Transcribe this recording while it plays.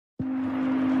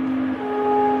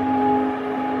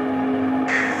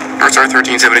North Star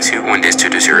 1372, wind is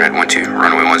 220 at 12,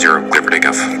 runway 10, clear for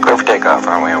takeoff. Clear for takeoff,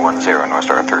 runway 10, North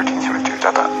Star 1372,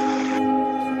 Tata.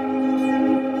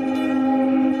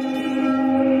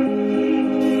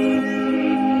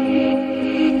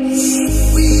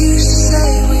 We used to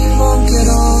say we won't get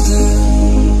older,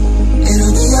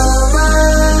 it'll be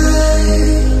alright.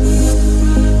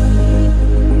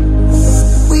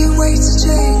 We wait to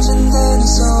change and then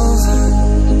it's over,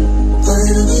 but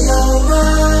it'll be alright.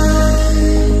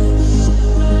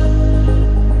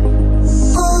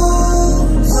 All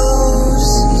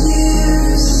those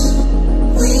years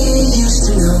we used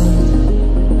to know,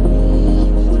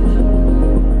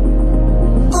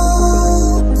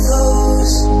 all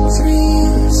those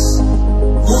dreams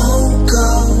won't go.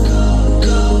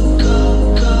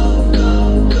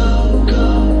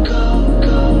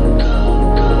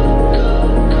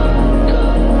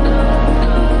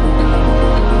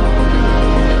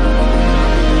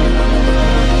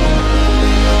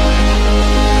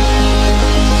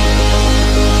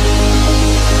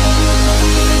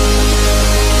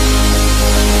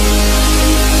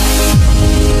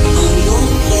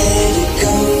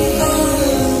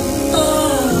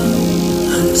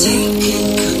 Taking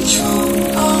control,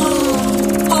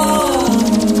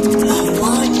 I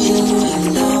want you to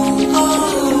know, you're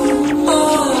already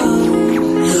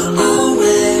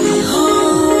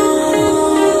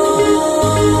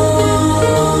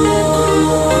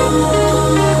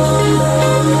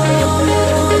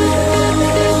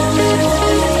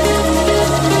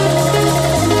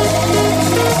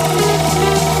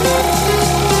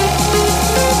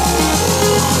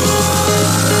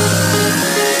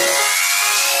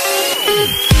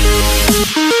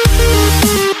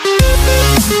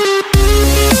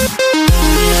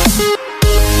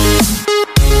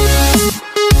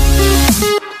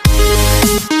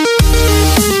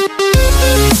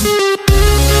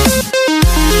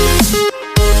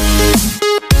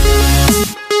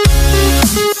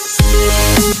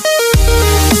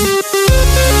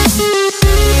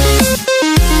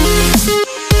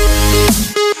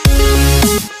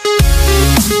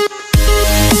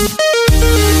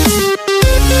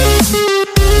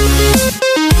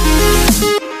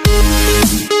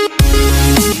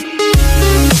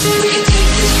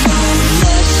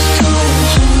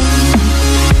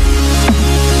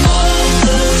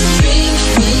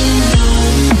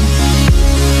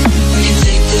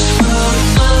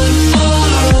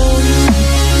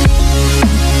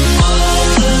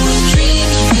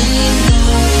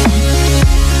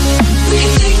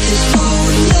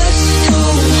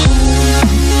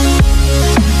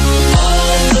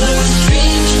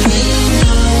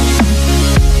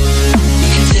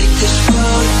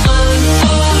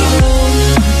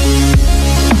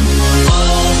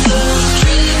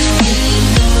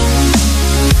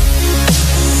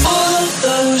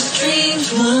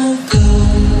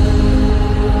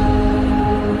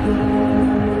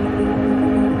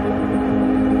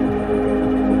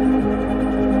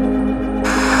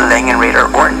Landing radar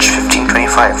orange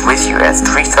 1525 with you at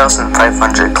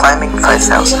 3,500, climbing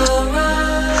 5,000.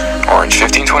 Orange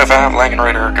 1525, landing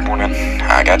radar, good morning.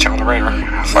 I got you on the radar.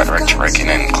 Flight direct reckon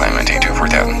and climb maintain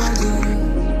 24,000.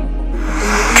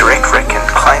 Direct reckon,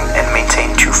 climb and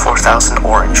maintain 24,000,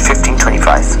 orange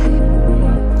 1525.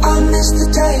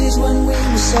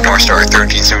 North Star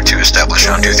 1372, establish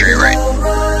on 23 right.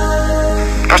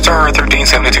 North Star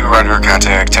 1372, radar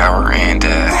contact tower, and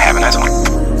have a nice one.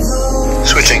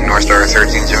 Switching North Star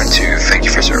 1372, thank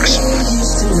you for service.